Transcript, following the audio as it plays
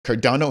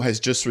Cardano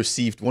has just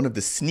received one of the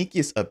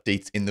sneakiest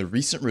updates in the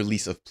recent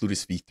release of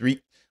Plutus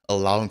v3,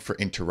 allowing for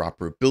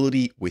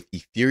interoperability with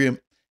Ethereum.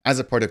 As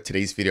a part of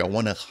today's video, I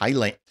want to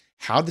highlight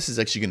how this is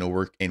actually going to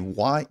work and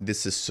why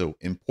this is so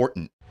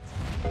important.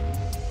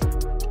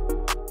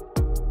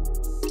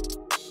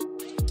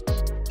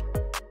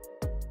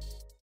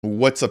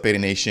 What's up, Beta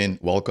Nation?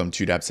 Welcome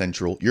to Dapp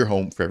Central, your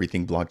home for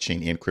everything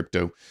blockchain and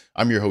crypto.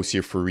 I'm your host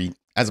here, Fareed.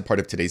 As a part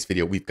of today's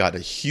video, we've got a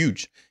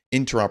huge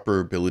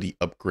interoperability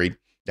upgrade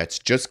that's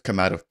just come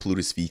out of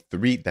Plutus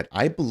v3 that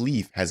I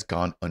believe has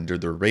gone under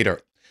the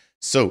radar.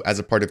 So as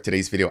a part of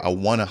today's video, I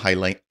want to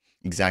highlight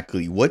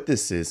exactly what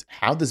this is,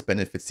 how this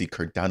benefits the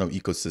Cardano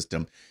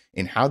ecosystem,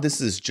 and how this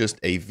is just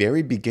a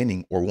very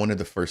beginning or one of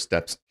the first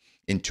steps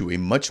into a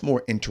much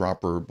more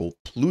interoperable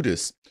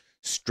Plutus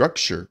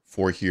structure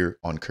for here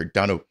on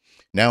Cardano.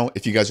 Now,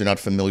 if you guys are not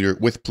familiar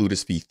with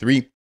Plutus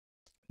v3,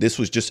 this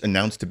was just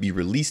announced to be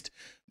released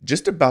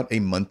just about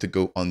a month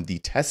ago on the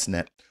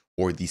testnet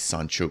or the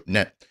Sancho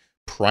net.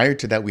 Prior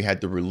to that, we had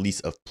the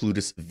release of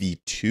Plutus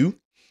v2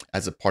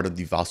 as a part of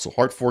the Vassal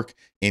hard fork.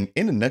 And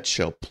in a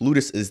nutshell,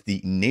 Plutus is the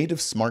native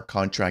smart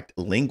contract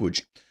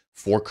language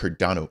for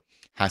Cardano.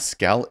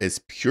 Haskell is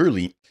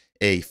purely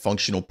a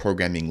functional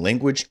programming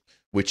language,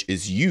 which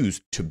is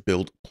used to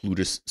build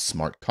Plutus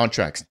smart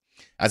contracts.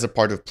 As a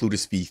part of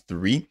Plutus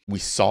v3, we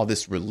saw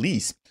this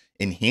release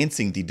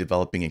enhancing the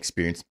developing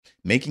experience,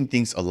 making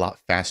things a lot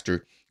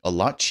faster, a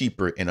lot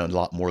cheaper, and a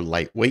lot more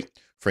lightweight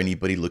for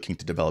anybody looking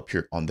to develop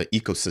here on the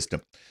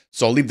ecosystem.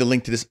 So I'll leave the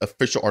link to this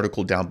official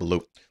article down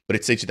below, but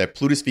it states that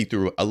Plutus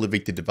v3 will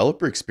elevate the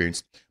developer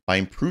experience by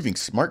improving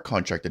smart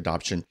contract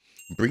adoption,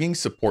 bringing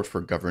support for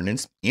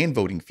governance and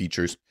voting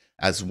features,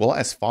 as well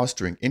as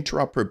fostering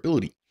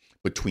interoperability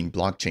between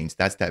blockchains.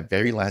 That's that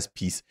very last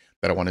piece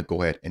that I want to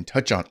go ahead and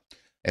touch on.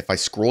 If I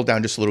scroll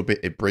down just a little bit,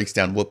 it breaks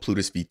down what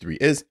Plutus v3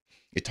 is.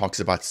 It talks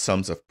about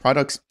sums of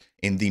products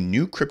and the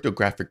new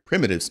cryptographic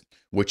primitives,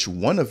 which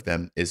one of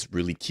them is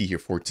really key here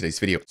for today's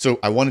video. So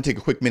I want to take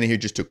a quick minute here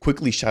just to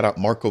quickly shout out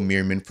Marco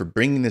Meerman for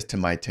bringing this to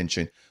my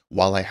attention.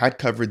 While I had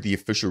covered the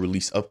official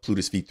release of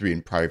Plutus v3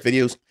 in prior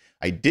videos,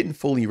 I didn't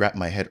fully wrap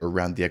my head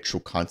around the actual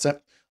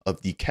concept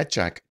of the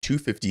Keccak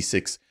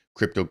 256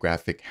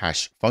 cryptographic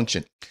hash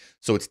function.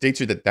 So it states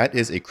here that that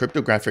is a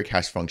cryptographic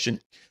hash function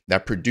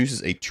that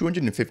produces a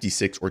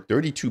 256 or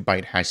 32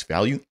 byte hash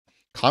value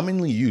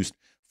commonly used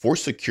for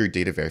secure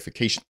data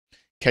verification.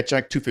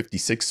 Keccak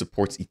 256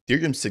 supports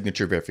Ethereum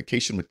signature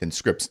verification within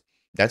scripts.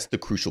 That's the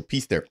crucial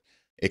piece there.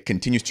 It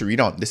continues to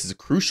read on. This is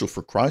crucial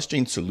for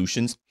cross-chain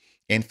solutions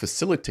and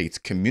facilitates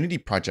community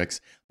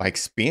projects by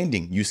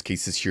expanding use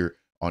cases here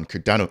on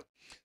Cardano.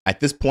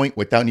 At this point,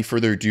 without any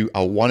further ado,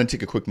 I want to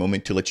take a quick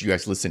moment to let you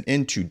guys listen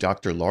in to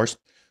Dr. Lars,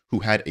 who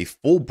had a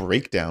full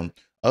breakdown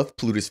of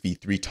Plutus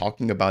v3,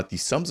 talking about the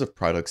sums of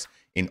products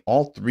in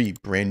all three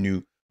brand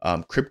new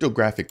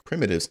cryptographic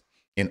primitives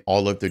in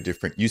all of their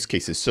different use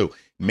cases. So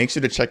make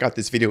sure to check out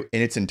this video in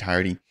its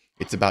entirety.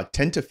 It's about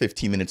 10 to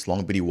 15 minutes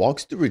long, but he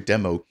walks through a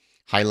demo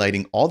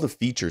highlighting all the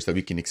features that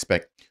we can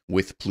expect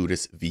with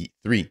Plutus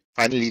v3.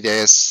 Finally,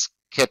 there's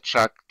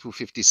Keccak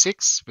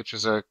 256, which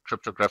is a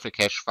cryptographic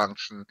hash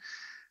function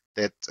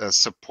that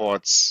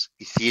supports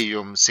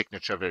Ethereum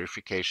signature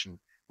verification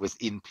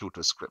within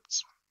Plutus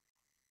scripts.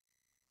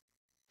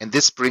 And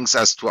this brings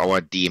us to our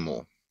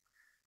demo.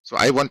 So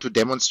I want to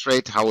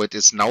demonstrate how it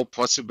is now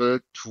possible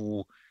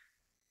to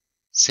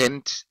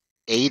send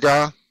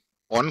ADA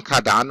on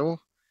Cardano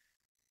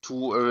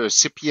to a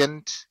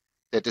recipient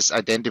that is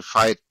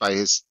identified by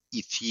his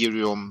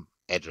Ethereum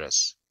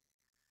address.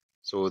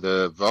 So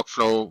the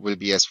workflow will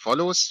be as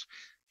follows.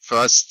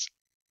 First,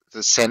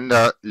 the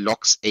sender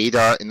locks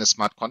ADA in a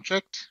smart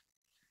contract,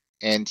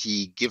 and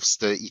he gives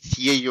the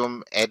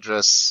Ethereum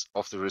address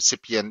of the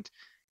recipient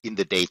in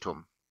the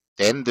datum.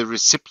 Then the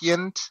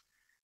recipient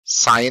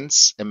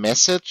signs a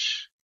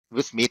message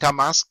with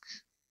MetaMask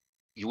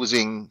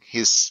using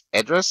his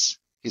address,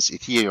 his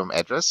Ethereum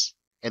address,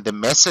 and the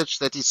message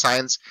that he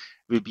signs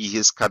will be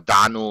his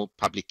Cardano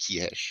public key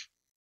hash.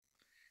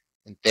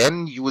 And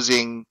then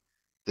using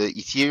the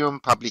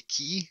Ethereum public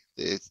key,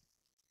 the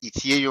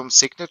Ethereum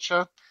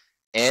signature,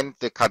 and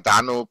the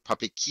Cardano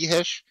public key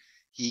hash,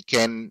 he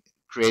can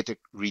create a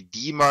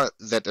redeemer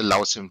that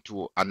allows him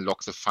to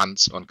unlock the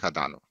funds on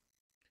Cardano.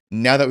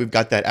 Now that we've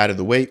got that out of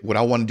the way, what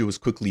I want to do is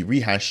quickly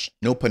rehash,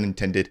 no pun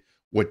intended,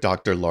 what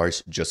Dr.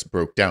 Lars just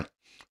broke down.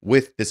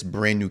 With this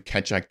brand new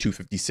Keccak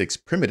 256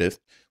 primitive,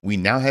 we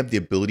now have the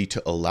ability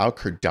to allow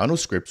Cardano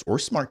scripts or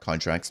smart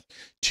contracts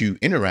to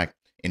interact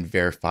and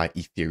verify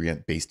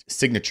Ethereum-based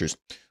signatures.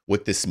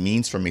 What this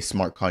means from a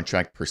smart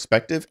contract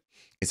perspective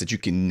is that you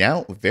can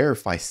now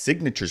verify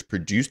signatures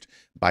produced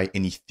by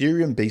an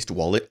Ethereum-based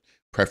wallet,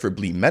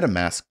 preferably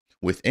MetaMask,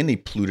 within a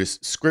Plutus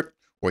script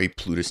or a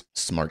Plutus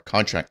smart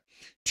contract.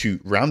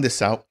 To round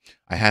this out,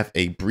 I have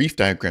a brief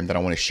diagram that I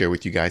want to share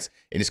with you guys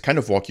and just kind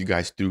of walk you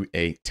guys through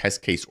a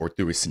test case or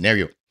through a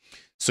scenario.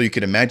 So you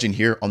can imagine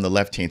here on the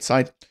left-hand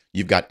side,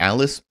 you've got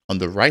Alice. On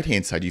the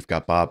right-hand side, you've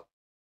got Bob.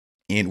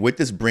 And with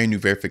this brand new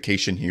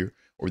verification here,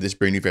 or this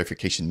brand new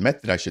verification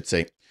method, I should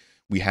say,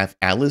 we have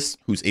Alice,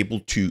 who's able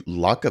to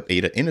lock up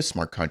ADA in a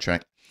smart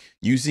contract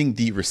using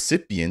the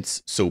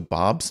recipient's, so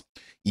Bob's,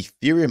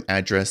 Ethereum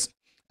address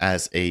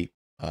as a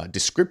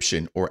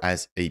description or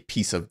as a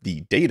piece of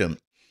the datum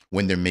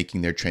when they're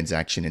making their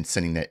transaction and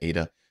sending that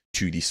ADA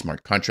to the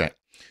smart contract.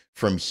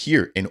 From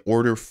here, in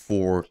order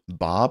for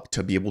Bob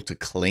to be able to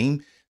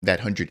claim that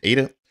 100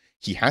 ADA,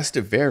 he has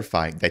to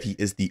verify that he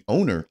is the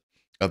owner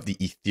of the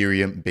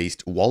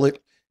Ethereum-based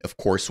wallet, of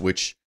course,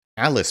 which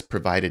Alice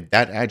provided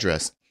that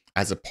address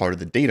as a part of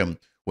the datum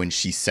when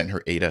she sent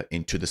her ADA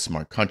into the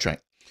smart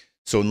contract.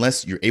 So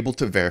unless you're able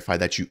to verify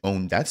that you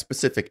own that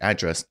specific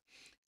address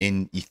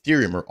in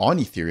Ethereum or on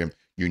Ethereum,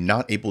 you're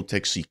not able to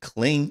actually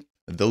claim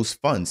those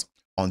funds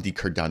on the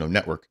Cardano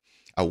network.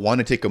 I want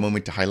to take a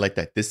moment to highlight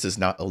that this does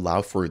not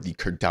allow for the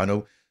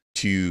Cardano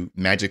to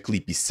magically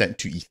be sent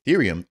to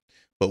Ethereum,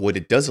 but what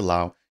it does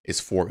allow is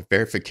for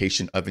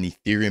verification of an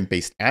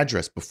Ethereum-based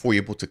address before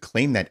you're able to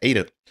claim that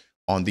ADA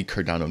on the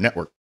Cardano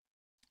network.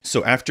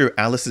 So after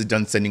Alice is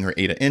done sending her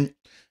ADA in,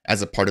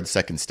 as a part of the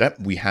second step,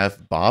 we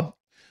have Bob,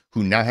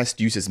 who now has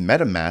to use his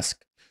MetaMask,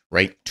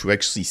 right, to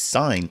actually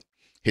sign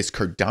his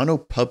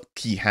Cardano pub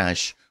key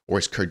hash or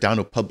his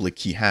Cardano public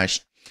key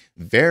hash,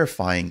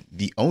 verifying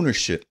the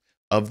ownership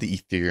of the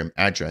Ethereum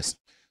address.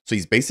 So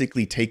he's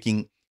basically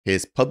taking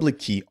his public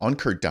key on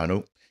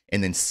Cardano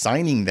and then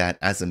signing that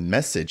as a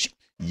message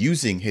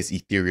using his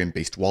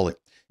Ethereum-based wallet.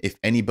 If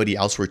anybody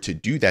else were to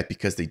do that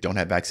because they don't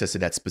have access to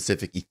that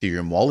specific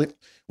Ethereum wallet,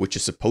 which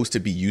is supposed to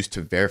be used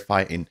to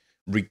verify and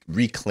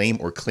reclaim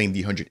or claim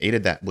the 100 ADA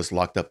that was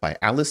locked up by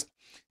Alice,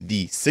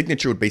 the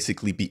signature would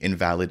basically be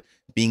invalid,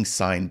 being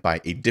signed by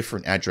a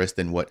different address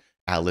than what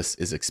Alice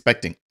is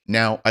expecting.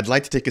 Now, I'd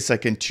like to take a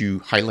second to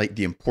highlight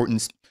the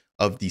importance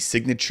of the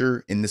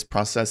signature in this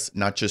process,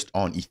 not just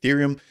on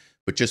Ethereum,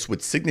 but just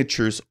with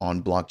signatures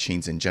on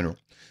blockchains in general.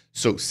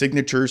 So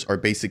signatures are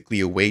basically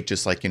a way,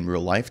 just like in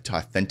real life, to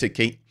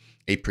authenticate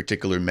a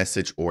particular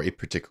message or a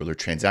particular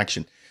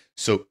transaction.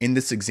 So in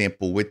this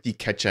example with the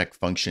Keccak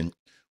function,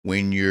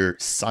 when you're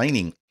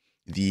signing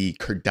the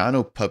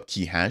Cardano pub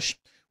key hash,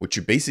 what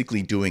you're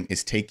basically doing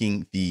is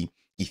taking the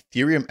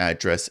Ethereum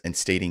address and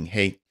stating,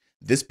 hey,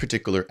 this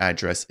particular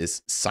address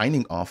is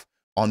signing off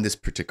on this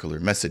particular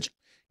message.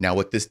 Now,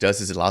 what this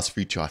does is it allows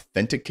for you to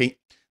authenticate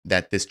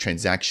that this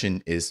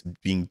transaction is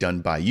being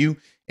done by you,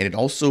 and it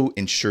also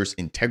ensures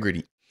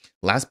integrity.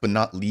 Last but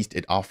not least,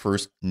 it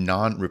offers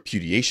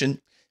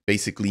non-repudiation,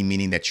 basically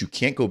meaning that you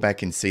can't go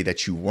back and say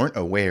that you weren't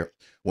aware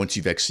once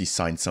you've actually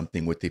signed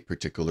something with a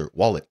particular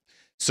wallet.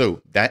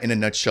 So that in a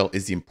nutshell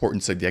is the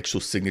importance of the actual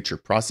signature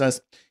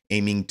process,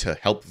 aiming to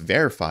help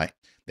verify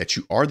that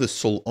you are the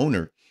sole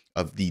owner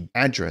of the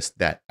address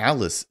that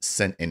Alice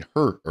sent in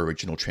her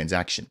original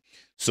transaction.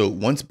 So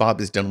once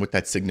Bob is done with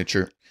that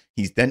signature,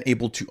 he's then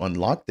able to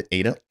unlock the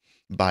ADA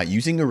by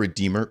using a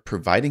redeemer,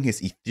 providing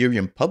his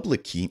Ethereum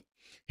public key,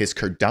 his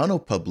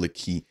Cardano public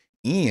key,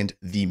 and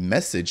the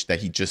message that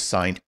he just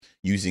signed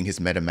using his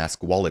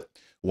MetaMask wallet.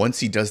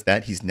 Once he does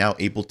that, he's now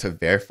able to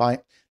verify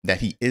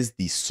that he is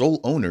the sole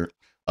owner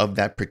of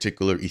that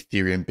particular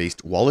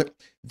Ethereum-based wallet,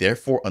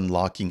 therefore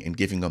unlocking and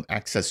giving him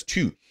access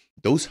to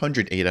those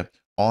 100 ADA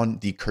on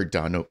the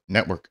Cardano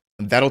network.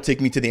 And that'll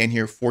take me to the end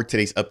here for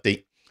today's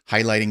update,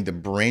 highlighting the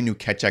brand new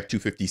Keccak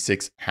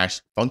 256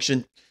 hash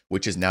function,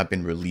 which has now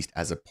been released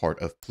as a part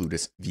of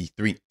Plutus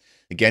v3.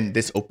 Again,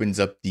 this opens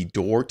up the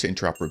door to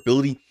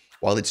interoperability.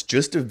 While it's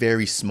just a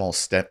very small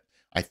step,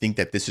 I think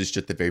that this is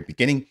just the very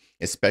beginning,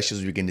 especially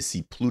as we begin to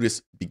see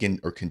Plutus begin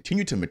or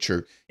continue to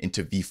mature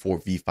into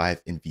v4,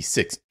 v5, and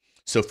v6.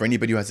 So for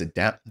anybody who has a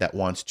Dapp that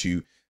wants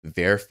to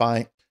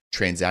verify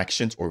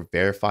transactions or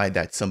verify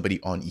that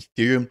somebody on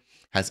Ethereum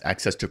has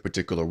access to a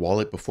particular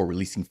wallet before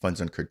releasing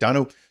funds on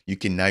Cardano, you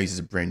can now use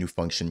this brand new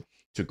function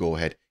to go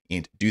ahead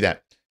and do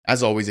that.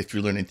 As always, if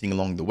you learn anything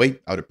along the way,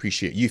 I would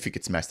appreciate you if you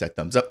could smash that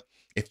thumbs up.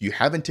 If you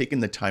haven't taken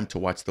the time to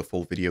watch the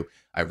full video,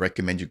 I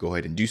recommend you go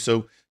ahead and do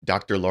so.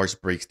 Dr. Lars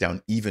breaks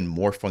down even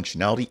more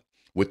functionality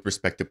with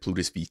respect to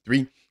Plutus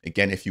v3.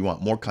 Again, if you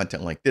want more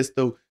content like this,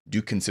 though,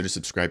 do consider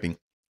subscribing.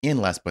 And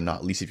last but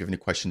not least, if you have any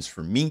questions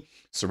for me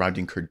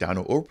surrounding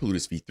Cardano or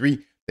Plutus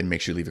v3, then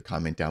make sure to leave a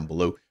comment down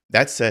below.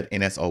 That said,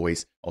 and as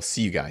always, I'll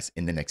see you guys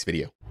in the next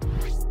video.